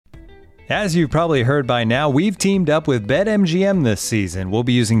As you've probably heard by now, we've teamed up with BetMGM this season. We'll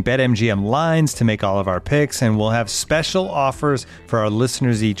be using BetMGM lines to make all of our picks, and we'll have special offers for our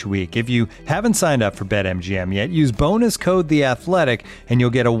listeners each week. If you haven't signed up for BetMGM yet, use bonus code The Athletic, and you'll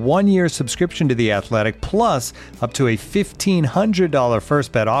get a 1-year subscription to The Athletic, plus up to a $1,500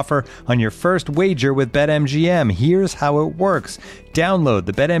 first bet offer on your first wager with BetMGM. Here's how it works. Download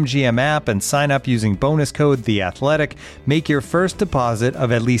the BetMGM app and sign up using bonus code The Athletic. Make your first deposit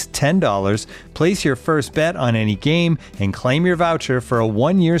of at least $10. Place your first bet on any game and claim your voucher for a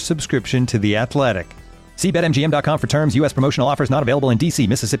 1-year subscription to The Athletic. See BetMGM.com for terms. U.S. promotional offers not available in D.C.,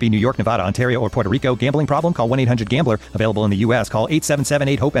 Mississippi, New York, Nevada, Ontario, or Puerto Rico. Gambling problem? Call 1-800-GAMBLER. Available in the U.S. Call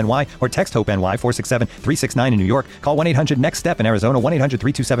 877-8-HOPE-NY or text HOPE-NY 467-369 in New York. Call 1-800-NEXT-STEP in Arizona.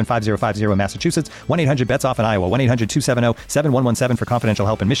 1-800-327-5050 in Massachusetts. 1-800-BETS-OFF in Iowa. 1-800-270-7117 for confidential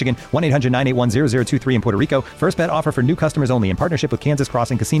help in Michigan. 1-800-981-0023 in Puerto Rico. First bet offer for new customers only in partnership with Kansas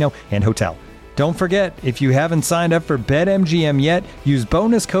Crossing Casino and Hotel. Don't forget, if you haven't signed up for BetMGM yet, use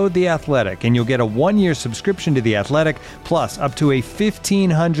bonus code The Athletic, and you'll get a 1-year subscription to The Athletic, plus up to a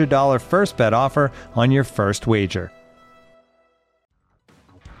 $1,500 first bet offer on your first wager.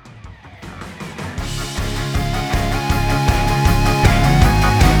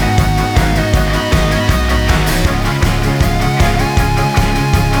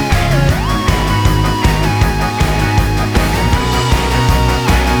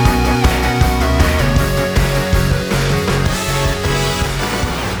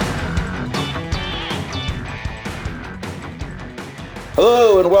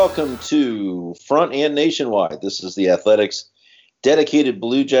 Hello and welcome to Front and Nationwide. This is the Athletics dedicated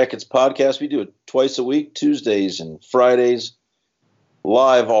Blue Jackets podcast. We do it twice a week, Tuesdays and Fridays,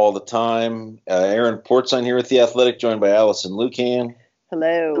 live all the time. Aaron Portzine here with the Athletic, joined by Allison Lucan.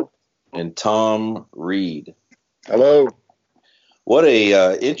 Hello. And Tom Reed. Hello. What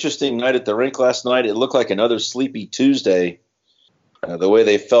a interesting night at the rink last night. It looked like another sleepy Tuesday. The way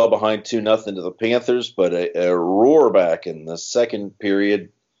they fell behind 2-0 to the Panthers, but a roar back in the second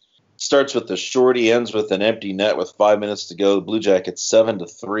period. Starts with the shorty, ends with an empty net with 5 minutes to go. The Blue Jackets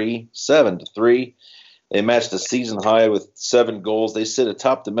 7-3. 7-3. They matched a season high with 7 goals. They sit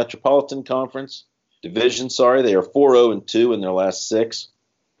atop the Metropolitan Conference Division. They are 4-0-2 in their last 6.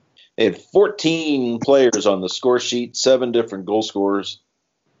 They had 14 players on the score sheet, 7 different goal scorers,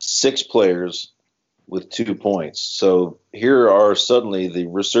 6 players with 2 points. So here are suddenly the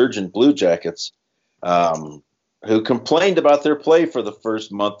resurgent Blue Jackets who complained about their play for the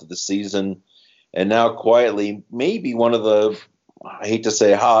first month of the season and now quietly maybe one of the, I hate to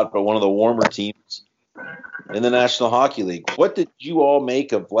say hot, but one of the warmer teams in the National Hockey League. What did you all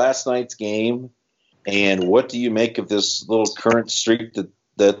make of last night's game, and what do you make of this little current streak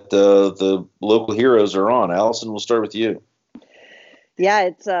that the local heroes are on? Allison, we'll start with you. Yeah,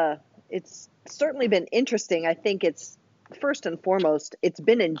 it's certainly been interesting. I think it's, first and foremost, it's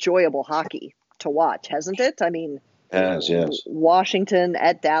been enjoyable hockey to watch, hasn't it? I mean, yes. Washington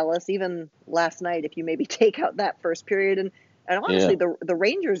at Dallas, even last night, if you maybe take out that first period, and honestly, the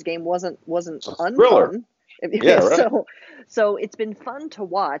Rangers game wasn't unfun. Yeah, right. So it's been fun to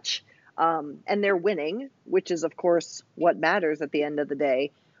watch, and they're winning, which is of course what matters at the end of the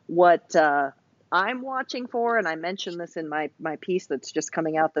day. What I'm watching for, and I mentioned this in my piece that's just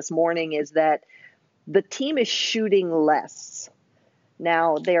coming out this morning, is that the team is shooting less.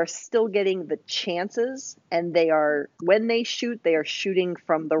 Now, they are still getting the chances, and when they shoot, they are shooting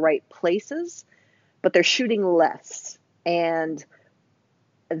from the right places, but they're shooting less. And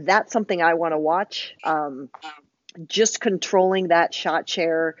that's something I want to watch. Just controlling that shot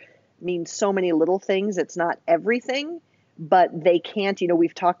share means so many little things. It's not everything, but they can't,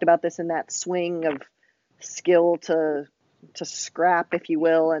 we've talked about this in that swing of skill to scrap, if you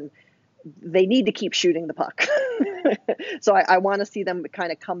will, and they need to keep shooting the puck. So I want to see them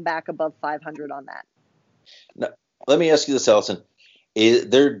kind of come back above 500 on that. Now, let me ask you this, Allison.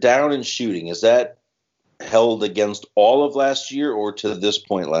 They're down in shooting. Is that held against all of last year or to this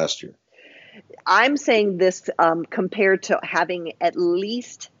point last year? I'm saying this compared to having at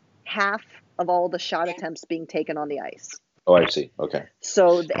least half of all the shot attempts being taken on the ice. Oh, I see. Okay.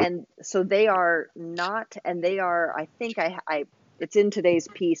 So they are not, and they are, I think it's in today's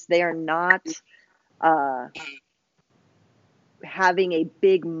piece, they are not having a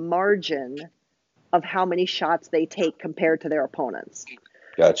big margin of how many shots they take compared to their opponents.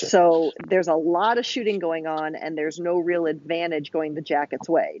 Gotcha. So there's a lot of shooting going on, and there's no real advantage going the Jackets'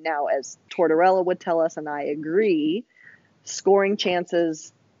 way. Now, as Tortorella would tell us, and I agree, scoring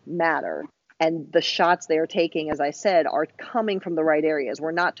chances matter. And the shots they are taking, as I said, are coming from the right areas.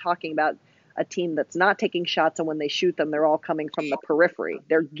 We're not talking about a team that's not taking shots, and when they shoot them, they're all coming from the periphery.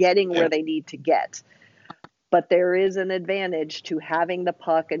 They're getting where they need to get. But there is an advantage to having the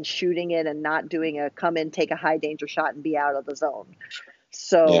puck and shooting it and not doing a come in, take a high danger shot and be out of the zone.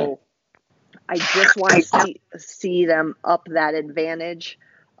 So I just want to see them up that advantage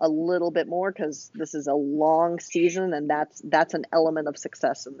a little bit more, because this is a long season, and that's an element of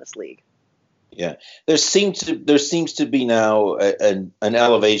success in this league. Yeah, there seems to be now an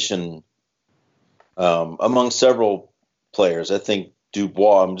elevation among several players. I think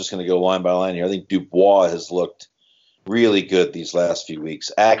Dubois, I'm just going to go line by line here. I think Dubois has looked really good these last few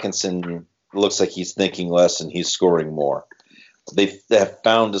weeks. Atkinson looks like he's thinking less and he's scoring more. They have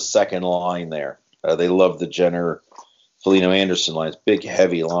found a second line there. They love the Jenner, Foligno Anderson lines, big,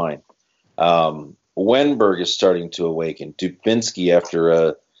 heavy line. Wennberg is starting to awaken. Dubinsky,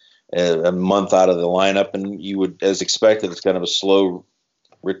 after a month out of the lineup, and you would, as expected, it's kind of a slow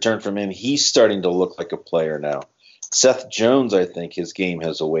return from him. He's starting to look like a player now. Seth Jones, I think his game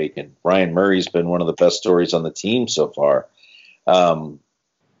has awakened. Ryan Murray's been one of the best stories on the team so far. I'm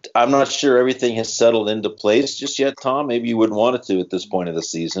not sure everything has settled into place just yet, Tom. Maybe you wouldn't want it to at this point of the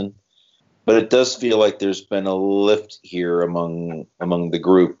season. But it does feel like there's been a lift here among the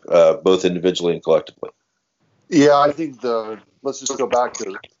group, both individually and collectively. Yeah, I think let's just go back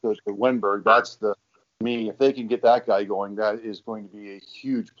to Wennberg. That's if they can get that guy going, that is going to be a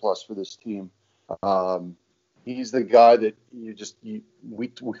huge plus for this team. He's the guy that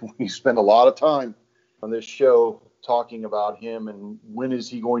we spend a lot of time on this show talking about him and when is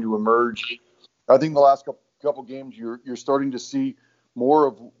he going to emerge. I think the last couple games you're starting to see more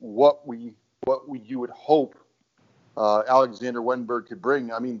of what you would hope Alexander Wennberg could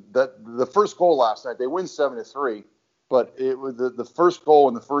bring. I mean, the first goal last night, they win 7-3, but it was the first goal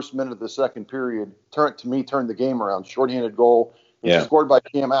in the first minute of the second period turned the game around. Shorthanded goal. It was scored by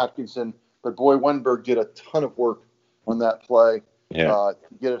Cam Atkinson. But boy, Wennberg did a ton of work on that play to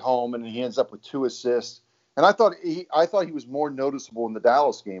get it home, and he ends up with 2 assists. And I thought he was more noticeable in the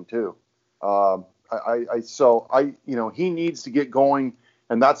Dallas game too. He needs to get going,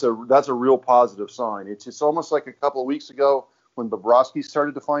 and that's a real positive sign. It's almost like a couple of weeks ago when Bobrovsky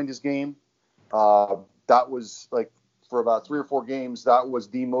started to find his game. That was like for about 3 or 4 games, that was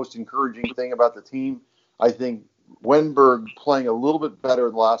the most encouraging thing about the team. I think Wennberg playing a little bit better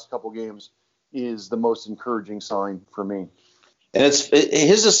in the last couple games is the most encouraging sign for me. And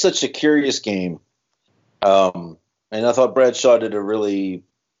his is such a curious game. And I thought Bradshaw did a really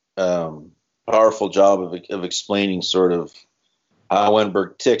powerful job of explaining sort of how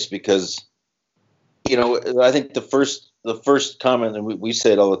Wennberg ticks, because, I think the first comment, and we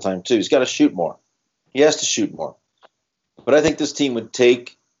say it all the time too, he's got to shoot more. He has to shoot more. But I think this team would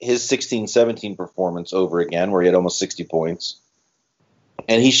take his 16-17 performance over again, where he had almost 60 points.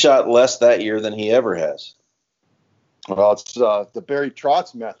 And he shot less that year than he ever has. Well, it's the Barry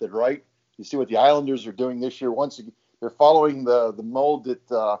Trotz method, right? You see what the Islanders are doing this year. Once again, they're following the mold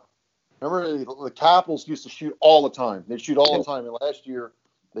that remember the Capitals used to shoot all the time. They shoot all the time. And last year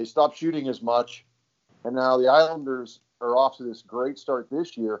they stopped shooting as much. And now the Islanders are off to this great start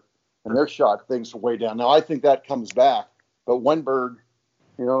this year, and their shot things are way down. Now I think that comes back. But Wennberg,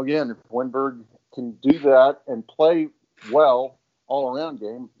 again, if Wennberg can do that and play well all around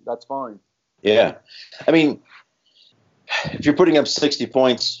game, that's fine. Yeah. I mean, if you're putting up 60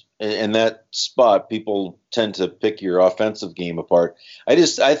 points in that spot, people tend to pick your offensive game apart. I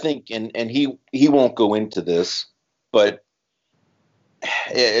think, and he won't go into this, but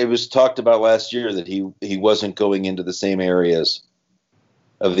it was talked about last year that he wasn't going into the same areas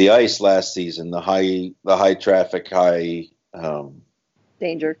of the ice last season, the high traffic, high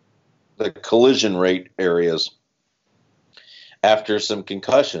danger, the collision rate areas after some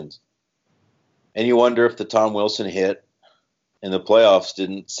concussions. And you wonder if the Tom Wilson hit in the playoffs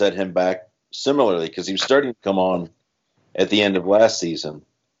didn't set him back similarly, because he was starting to come on at the end of last season.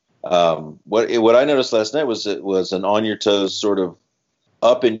 What I noticed last night was it was an on your toes sort of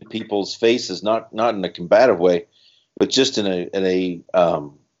up in people's faces, not in a combative way, but just in a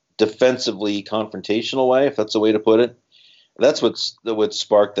defensively confrontational way, if that's a way to put it. That's what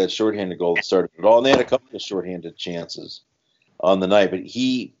sparked that shorthanded goal that started it all. And they had a couple of shorthanded chances on the night, but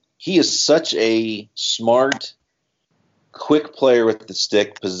he is such a smart, quick player with the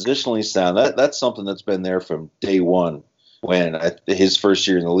stick, positionally sound. That's something that's been there from day one. When his first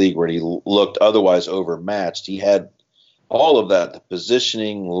year in the league, where he looked otherwise overmatched, he had all of that, the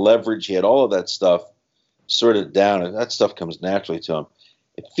positioning, leverage. He had all of that stuff sort of down, and that stuff comes naturally to him.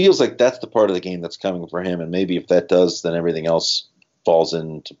 It feels like that's the part of the game that's coming for him, and maybe if that does, then everything else falls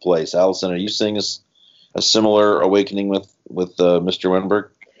into place. Allison, are you seeing a similar awakening with Mr. Wennberg?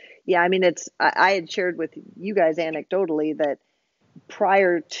 Yeah, I mean, I had shared with you guys anecdotally that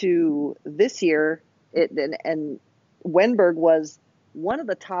prior to this year, and Wennberg was one of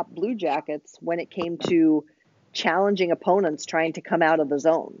the top Blue Jackets when it came to challenging opponents trying to come out of the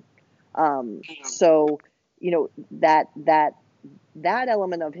zone. So, that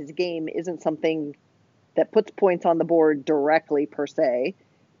element of his game isn't something that puts points on the board directly per se,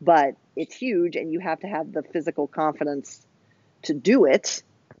 but it's huge, and you have to have the physical confidence to do it.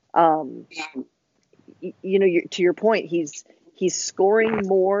 To your point, he's scoring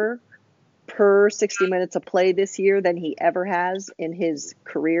more per 60 minutes of play this year than he ever has in his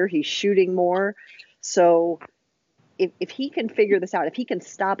career. He's shooting more. So if he can figure this out, if he can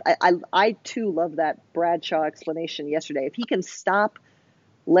stop, I too love that Bradshaw explanation yesterday. If he can stop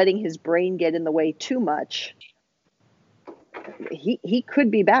letting his brain get in the way too much, he could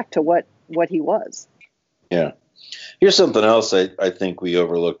be back to what he was. Yeah. Here's something else I think we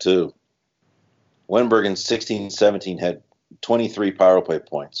overlooked too. Wennberg in 16-17 had 23 power play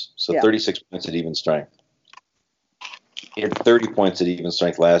points, so 36 points at even strength. He had 30 points at even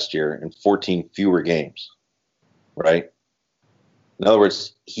strength last year in 14 fewer games, right? In other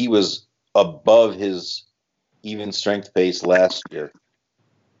words, he was above his even strength pace last year.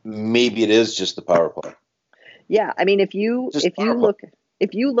 Maybe it is just the power play. Yeah, I mean, if you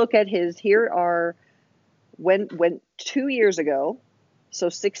look at his, here are when 2 years ago, so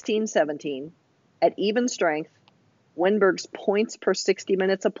 16-17, at even strength, Wennberg's points per 60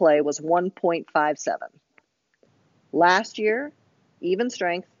 minutes of play was 1.57. Last year, even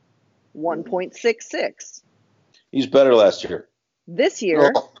strength, 1.66. He's better last year. This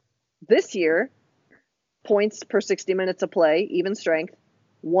year, points per 60 minutes of play, even strength,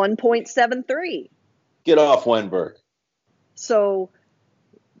 1.73. Get off Wennberg. So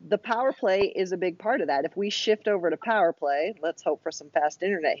the power play is a big part of that. If we shift over to power play, let's hope for some fast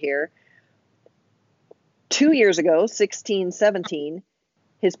internet here. 2 years ago, 16-17,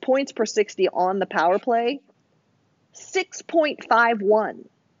 his points per 60 on the power play, 6.51.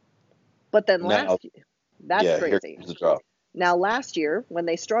 But then last year, that's crazy. Here's the drop. Now last year, when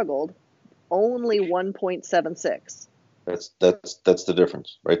they struggled, only 1.76. That's the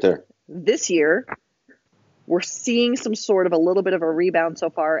difference right there. This year, we're seeing some sort of a little bit of a rebound so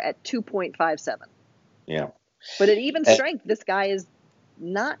far at 2.57. Yeah. But at even strength, this guy is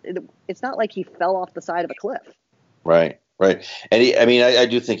not, it's not like he fell off the side of a cliff. Right. And I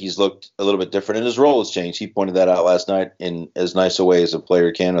do think he's looked a little bit different, and his role has changed. He pointed that out last night in as nice a way as a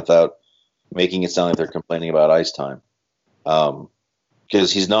player can without making it sound like they're complaining about ice time.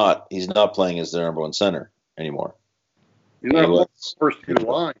 Because he's not playing as their number one center anymore. He's not the first two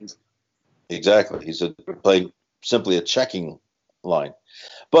lines. Exactly. He's playing simply a checking line.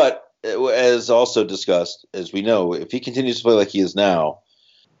 But as also discussed, as we know, if he continues to play like he is now,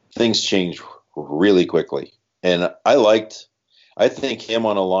 things change really quickly. And I think him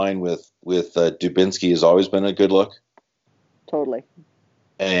on a line with Dubinsky has always been a good look. Totally.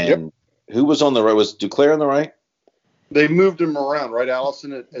 And who was on the right? Was Duclair on the right? They moved him around, right,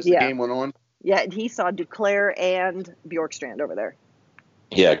 Allison, as the game went on? Yeah, he saw Duclair and Bjorkstrand over there.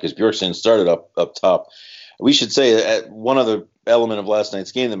 Yeah, because Bjorkstrand started up top. We should say one other element of last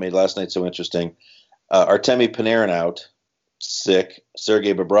night's game that made last night so interesting, Artemi Panarin out, sick.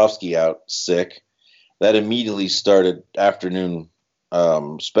 Sergei Bobrovsky out, sick. That immediately started afternoon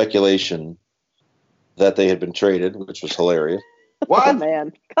speculation that they had been traded, which was hilarious. What? Oh,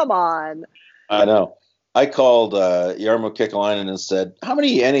 man, come on. I know. I called Jarmo Kekalainen and said, how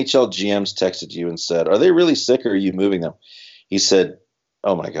many NHL GMs texted you and said, are they really sick or are you moving them? He said,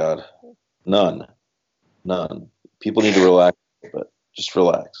 oh, my God, none. People need to relax, but just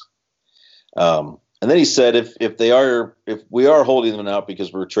relax. And then he said, if we are holding them out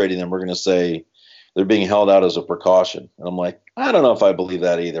because we're trading them, we're going to say they're being held out as a precaution. And I'm like, I don't know if I believe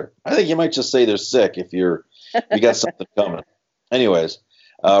that either. I think you might just say they're sick if you got something coming. Anyways,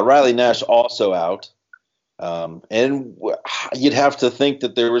 Riley Nash also out. And you'd have to think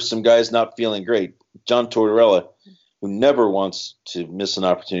that there were some guys not feeling great. John Tortorella, who never wants to miss an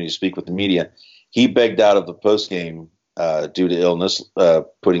opportunity to speak with the media, he begged out of the postgame due to illness,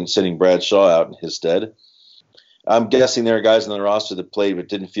 sending Bradshaw out in his stead. I'm guessing there are guys on the roster that played but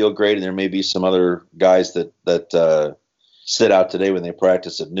didn't feel great, and there may be some other guys that sit out today when they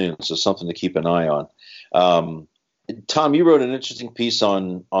practice at noon. So something to keep an eye on. Tom, you wrote an interesting piece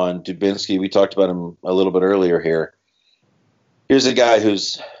on Dubinsky. We talked about him a little bit earlier here. Here's a guy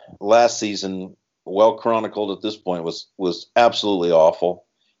whose last season, well chronicled at this point, was absolutely awful.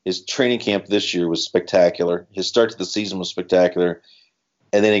 His training camp this year was spectacular. His start to the season was spectacular,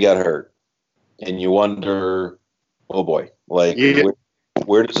 and then he got hurt. And you wonder, oh boy,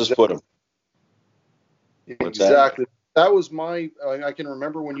 Where does this put him? Exactly. That was I can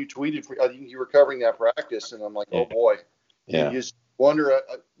remember when you tweeted, I think you were covering that practice, and I'm like, oh boy. Yeah. You just wonder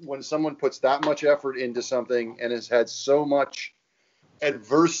when someone puts that much effort into something and has had so much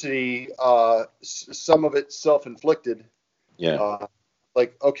adversity, some of it self-inflicted. Yeah.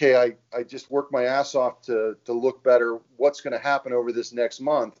 Like, okay, I just worked my ass off to look better. What's going to happen over this next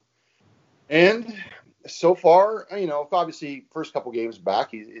month? And so far, obviously first couple games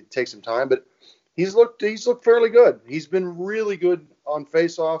back, it takes some time, but he's looked fairly good. He's been really good on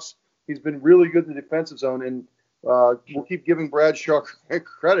faceoffs. He's been really good in the defensive zone, and we'll keep giving Bradshaw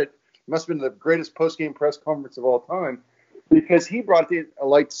credit. It must have been the greatest post-game press conference of all time, because he brought to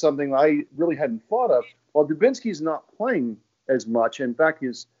light something I really hadn't thought of. While Dubinsky's not playing as much, in fact,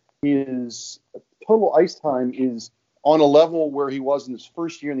 his total ice time is on a level where he was in his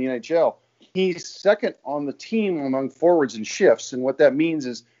first year in the NHL. He's second on the team among forwards and shifts, and what that means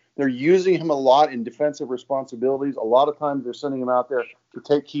is they're using him a lot in defensive responsibilities. A lot of times they're sending him out there to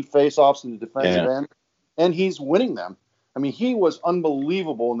take key faceoffs in the defensive end, and he's winning them. I mean, he was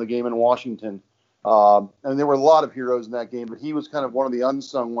unbelievable in the game in Washington. And there were a lot of heroes in that game, but he was kind of one of the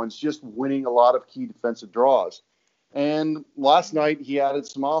unsung ones, just winning a lot of key defensive draws. And last night he added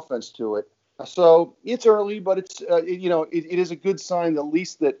some offense to it. So it's early, but it's it is a good sign, at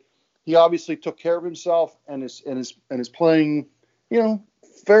least, that he obviously took care of himself and is playing,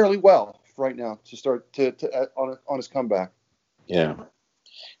 fairly well right now to start on his comeback. Yeah.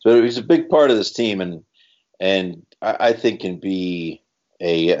 So he's a big part of this team, and I think can be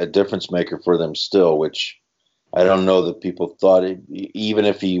a difference maker for them still, which I don't know that people thought, even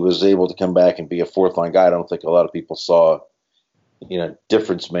if he was able to come back and be a fourth line guy, I don't think a lot of people saw,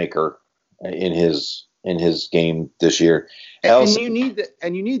 difference maker in his game this year. And you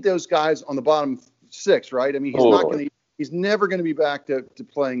need those guys on the bottom six, right? I mean, he's never going to be back to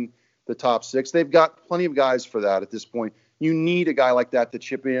playing the top six. They've got plenty of guys for that at this point. You need a guy like that to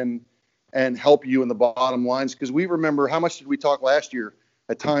chip in and help you in the bottom lines, because we remember, how much did we talk last year?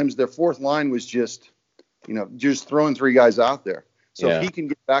 At times their fourth line was just throwing three guys out there. So if he can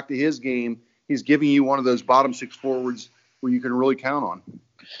get back to his game, he's giving you one of those bottom six forwards where you can really count on.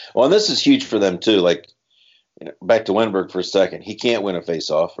 Well, and this is huge for them too. Like, back to Wennberg for a second. He can't win a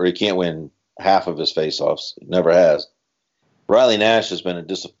faceoff, or he can't win half of his faceoffs. He never has. Riley Nash has been a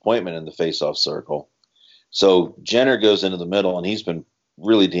disappointment in the faceoff circle. So Jenner goes into the middle, and he's been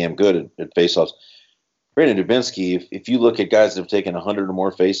really damn good at faceoffs. Brandon Dubinsky, if you look at guys that have taken 100 or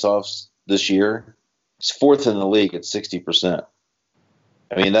more faceoffs this year, he's fourth in the league at 60%.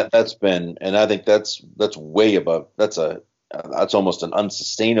 I mean, that's been, and I think that's way above. That's almost an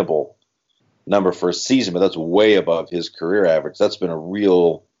unsustainable number for a season, but that's way above his career average. That's been a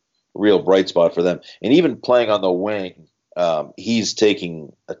real bright spot for them. And even playing on the wing, he's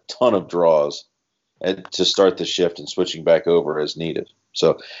taking a ton of draws to start the shift and switching back over as needed.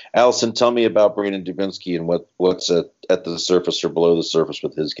 So, Allison, tell me about Brandon Dubinsky and what's at the surface or below the surface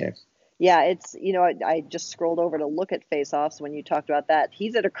with his game. Yeah, it's, I just scrolled over to look at faceoffs when you talked about that.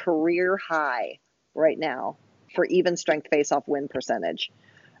 He's at a career high right now for even strength faceoff win percentage.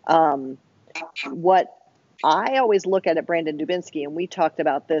 What I always look at Brandon Dubinsky, and we talked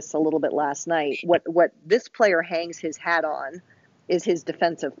about this a little bit last night, what this player hangs his hat on is his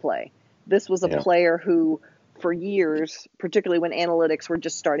defensive play. This was a player who, for years, particularly when analytics were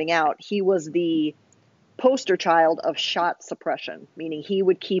just starting out, he was the poster child of shot suppression, meaning he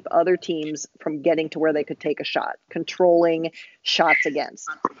would keep other teams from getting to where they could take a shot, controlling shots against.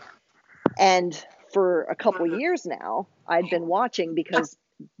 And for a couple years now, I'd been watching, because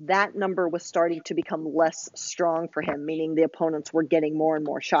that number was starting to become less strong for him, meaning the opponents were getting more and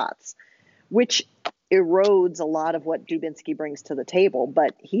more shots, which erodes a lot of what Dubinsky brings to the table.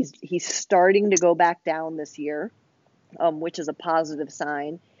 But he's starting to go back down this year, which is a positive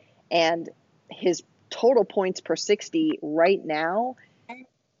sign. And his total points per 60 right now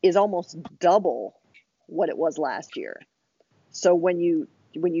is almost double what it was last year. So when you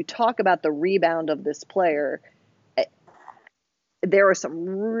talk about the rebound of this player, there are some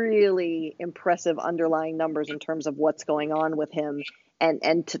really impressive underlying numbers in terms of what's going on with him.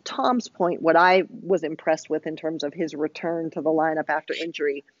 And to Tom's point, what I was impressed with in terms of his return to the lineup after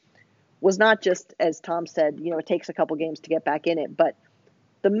injury was not just, as Tom said, it takes a couple games to get back in it, but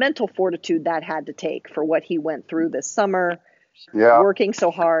the mental fortitude that had to take for what he went through this summer, working so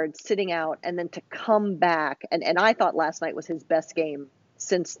hard, sitting out, and then to come back. And I thought last night was his best game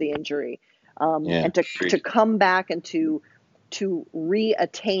since the injury. And to come back and to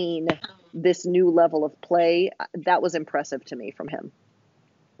reattain this new level of play, that was impressive to me from him.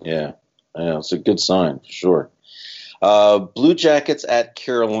 Yeah, I know. It's a good sign for sure. Blue Jackets at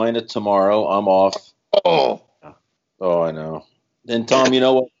Carolina tomorrow. I'm off. Oh, I know. And Tom, you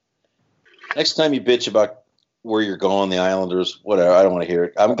know what? Next time you bitch about where you're going, the Islanders, whatever, I don't want to hear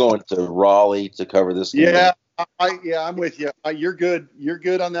it. I'm going to Raleigh to cover this game. yeah. I'm with you. You're good. You're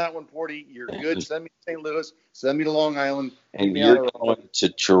good on that one, Porty. You're good. Send me to St. Louis. Send me to Long Island. And you're going to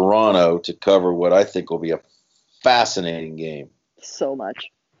Toronto to cover what I think will be a fascinating game. So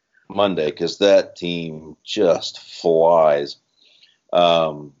much. Monday, because that team just flies.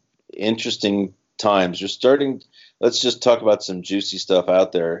 Interesting times. You're starting. Let's just talk about some juicy stuff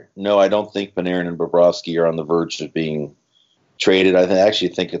out there. No, I don't think Panarin and Bobrovsky are on the verge of being traded. I actually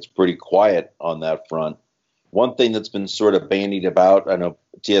think it's pretty quiet on that front. One thing that's been sort of bandied about, I know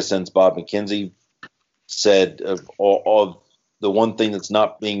TSN's Bob McKenzie said all the one thing that's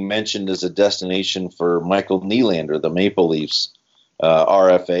not being mentioned as a destination for Michael Nylander, the Maple Leafs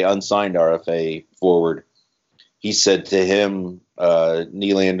RFA, unsigned RFA forward. He said to him,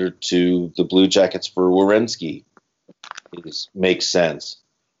 Nylander to the Blue Jackets for Werenski makes sense.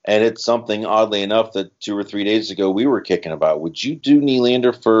 And it's something, oddly enough, that 2 or 3 days ago we were kicking about. Would you do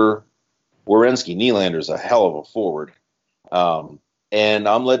Nylander for Werenski? Nylander's a hell of a forward. And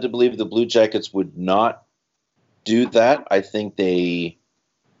I'm led to believe the Blue Jackets would not do that. I think they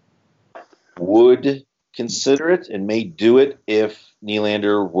would consider it and may do it if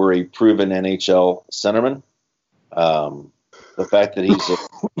Nylander were a proven NHL centerman. The fact that he's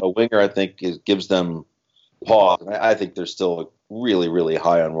a winger, I think, gives them pause. I think they're still really, really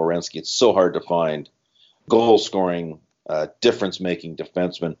high on Werenski. It's so hard to find goal-scoring, difference-making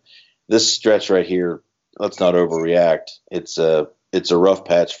defensemen. This stretch right here, let's not overreact. It's a rough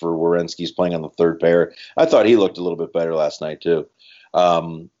patch for Werenski. He's playing on the third pair. I thought he looked a little bit better last night, too.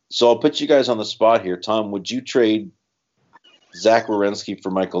 So I'll put you guys on the spot here. Tom, would you trade Zach Werenski for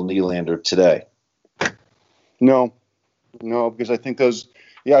Michael Nylander today? No, because I think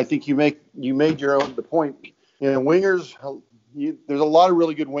I think you made the point. Wingers, there's a lot of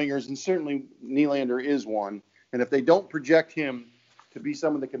really good wingers, and certainly Nylander is one. And if they don't project him to be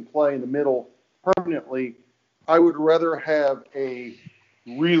someone that can play in the middle permanently, I would rather have a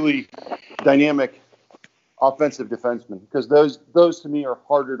really dynamic offensive defenseman, because those to me are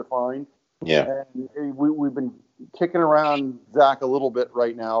harder to find. Yeah. And we've been kicking around Zach a little bit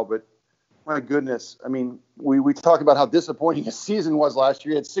right now, but my goodness, I mean, we talk about how disappointing his season was last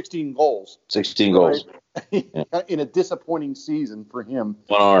year. He had 16 goals. 16 goals. Right? In a disappointing season for him.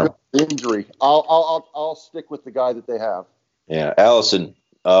 One arm. Injury. I'll stick with the guy that they have. Yeah. Allison,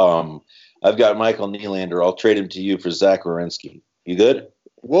 I've got Michael Nylander. I'll trade him to you for Zach Werenski. You good?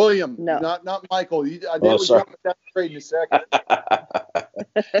 William, no. not Michael. Sorry. That trade in a second.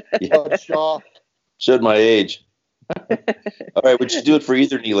 Yeah. Shaw. Showed my age. All right, would you do it for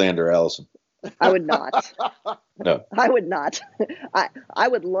either Nylander, Allison? I would not. No. I would not. I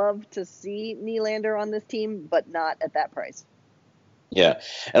would love to see Nylander on this team, but not at that price. Yeah,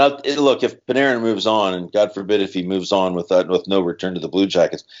 and look, if Panarin moves on, and God forbid if he moves on with no return to the Blue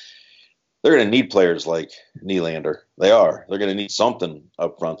Jackets, they're going to need players like Nylander. They are. They're going to need something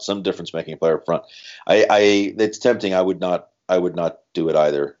up front, some difference-making player up front. It's tempting. I would not do it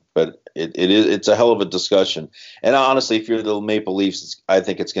either. But it's a hell of a discussion. And honestly, if you're the Maple Leafs, I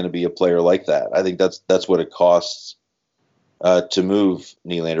think it's going to be a player like that. I think that's what it costs to move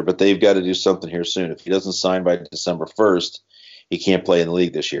Nylander. But they've got to do something here soon. If he doesn't sign by December 1st, he can't play in the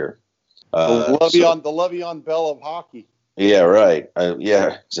league this year. The Le'Veon Bell of hockey. Yeah, right.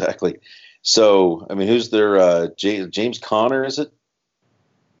 Yeah, exactly. So, I mean, who's their James Conner, is it?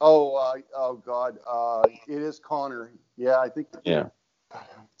 Oh God. It is Connor. Yeah, I think. Yeah.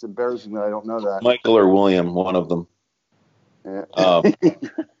 It's embarrassing that I don't know that. Michael or William, one of them. Yeah. I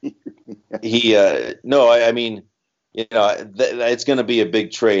mean, it's going to be a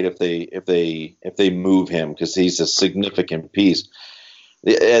big trade if they move him, because he's a significant piece.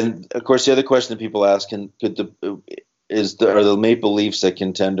 And of course, the other question that people ask are the Maple Leafs a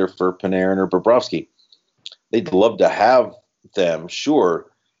contender for Panarin or Bobrovsky? They'd love to have them, sure.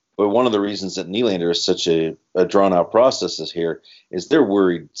 But one of the reasons that Nylander is such a drawn-out process is they're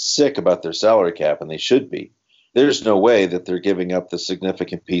worried sick about their salary cap, and they should be. There's no way that they're giving up the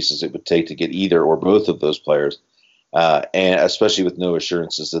significant pieces it would take to get either or both of those players, and especially with no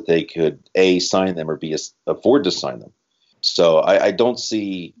assurances that they could A, sign them, or B, afford to sign them. So I don't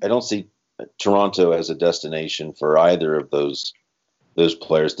see Toronto as a destination for either of those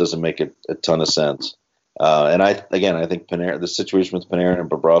players. Doesn't make a ton of sense. And I think the situation with Panarin and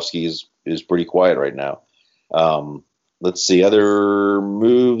Bobrovsky is pretty quiet right now. Let's see other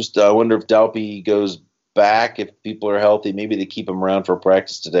moves. I wonder if Dalpe goes back if people are healthy. Maybe they keep him around for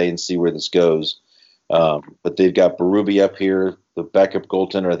practice today and see where this goes. But they've got Berube up here, the backup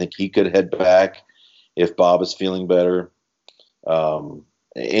goaltender. I think he could head back if Bob is feeling better.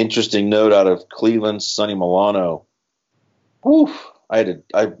 Interesting note out of Cleveland, Sonny Milano. I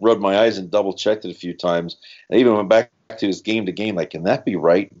rubbed my eyes and double checked it a few times. I even went back to his game to game. Like, can that be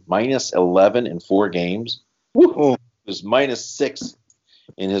right? Minus 11 in 4 games. It was minus 6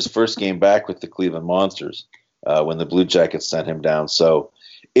 in his first game back with the Cleveland Monsters when the Blue Jackets sent him down. So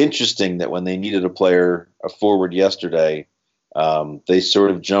interesting that when they needed a forward yesterday, they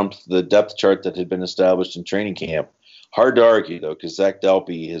sort of jumped the depth chart that had been established in training camp. Hard to argue, though, because Zach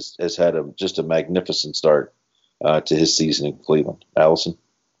Dalpe has had just a magnificent start to his season in Cleveland. Allison?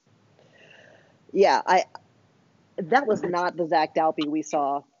 Yeah, that was not the Zach Dalpe we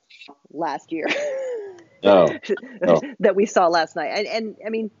saw last year. No. That we saw last night. And I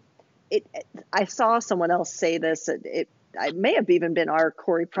mean, I saw someone else say this. It may have even been our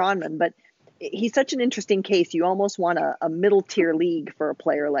Corey Pronman, but he's such an interesting case. You almost want a middle tier league for a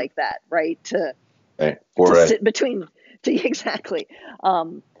player like that, right? To sit between. Exactly.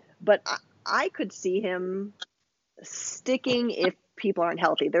 But I could see him sticking if people aren't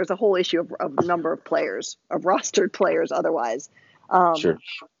healthy. There's a whole issue of number of players, of rostered players otherwise. Sure.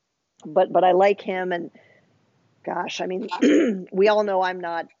 But I like him, and gosh, I mean, we all know I'm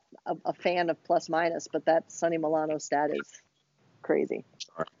not a fan of plus minus, but that Sonny Milano stat is crazy.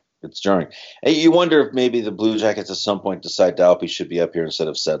 It's jarring. Hey, you wonder if maybe the Blue Jackets at some point decide Dalpe should be up here instead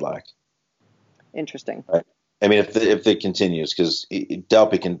of Sedlak. Interesting. Right? I mean, if it continues, because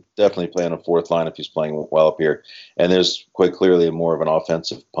Dalpe can definitely play on a fourth line if he's playing well up here, and there's quite clearly more of an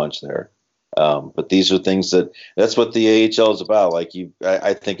offensive punch there. But these are things that's what the AHL is about. Like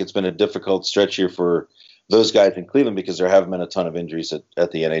I think it's been a difficult stretch here for those guys in Cleveland because there haven't been a ton of injuries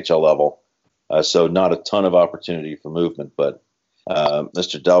at the NHL level, so not a ton of opportunity for movement. But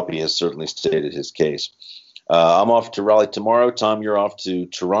Mr. Dalpe has certainly stated his case. I'm off to Raleigh tomorrow. Tom, you're off to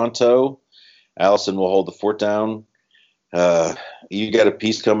Toronto. Allison will hold the fort down. You got a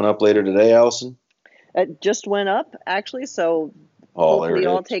piece coming up later today, Allison? It just went up, actually, so hopefully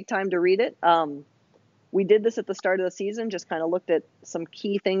you'll all take time to read it. We did this at the start of the season, just kind of looked at some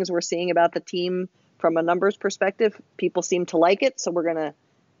key things we're seeing about the team from a numbers perspective. People seem to like it, so we're going to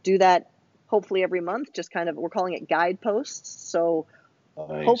do that hopefully every month, just kind of, we're calling it guideposts. So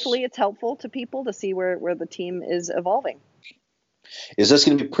nice. Hopefully it's helpful to people to see where the team is evolving. Is this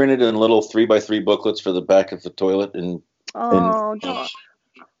going to be printed in little 3x3 booklets for the back of the toilet? No.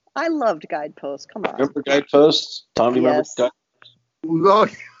 I loved guideposts. Come on. Remember guideposts? Tom, do you remember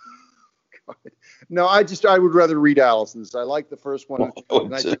guideposts? No, I would rather read Allison's. I like the first one.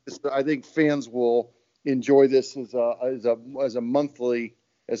 And I think fans will enjoy this as a monthly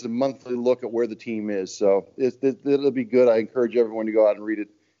look at where the team is. So it'll be good. I encourage everyone to go out and read it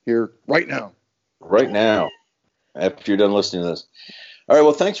here right now. Right now. After you're done listening to this. All right,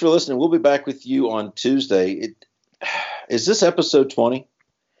 well, thanks for listening. We'll be back with you on Tuesday. Is this episode 20?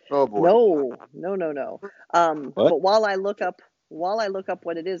 Oh, boy. No. But while I look up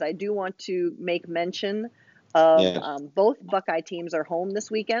what it is, I do want to make mention of both Buckeye teams are home this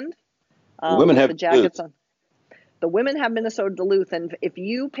weekend. The women have the Jackets on. The women have Minnesota Duluth, and if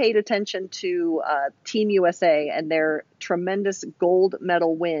you paid attention to Team USA and their tremendous gold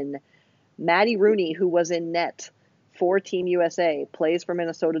medal win, Maddie Rooney, who was in net for Team USA, plays for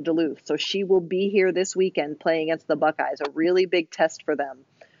Minnesota Duluth. So she will be here this weekend playing against the Buckeyes, a really big test for them.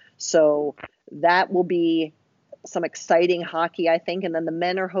 So that will be some exciting hockey, I think. And then the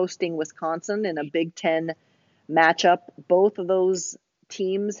men are hosting Wisconsin in a Big Ten matchup. Both of those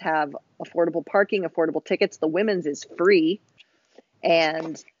teams have affordable parking, affordable tickets. The women's is free.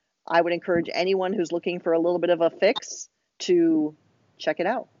 And I would encourage anyone who's looking for a little bit of a fix to check it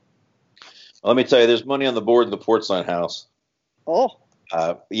out. Let me tell you, there's money on the board in the Portside house. Oh.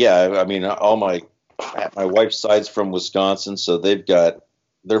 Yeah, I mean, all my wife's side's from Wisconsin, so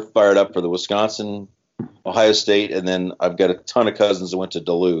they're fired up for the Wisconsin, Ohio State, and then I've got a ton of cousins that went to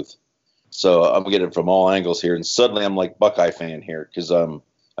Duluth. So I'm getting it from all angles here, and suddenly I'm like Buckeye fan here because I'm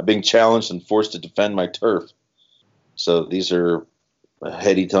being challenged and forced to defend my turf. So these are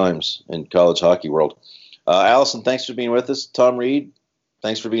heady times in college hockey world. Allison, thanks for being with us. Tom Reed,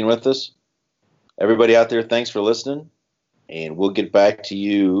 thanks for being with us. Everybody out there, thanks for listening, and we'll get back to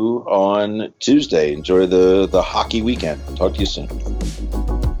you on Tuesday. Enjoy the hockey weekend. Talk to you soon.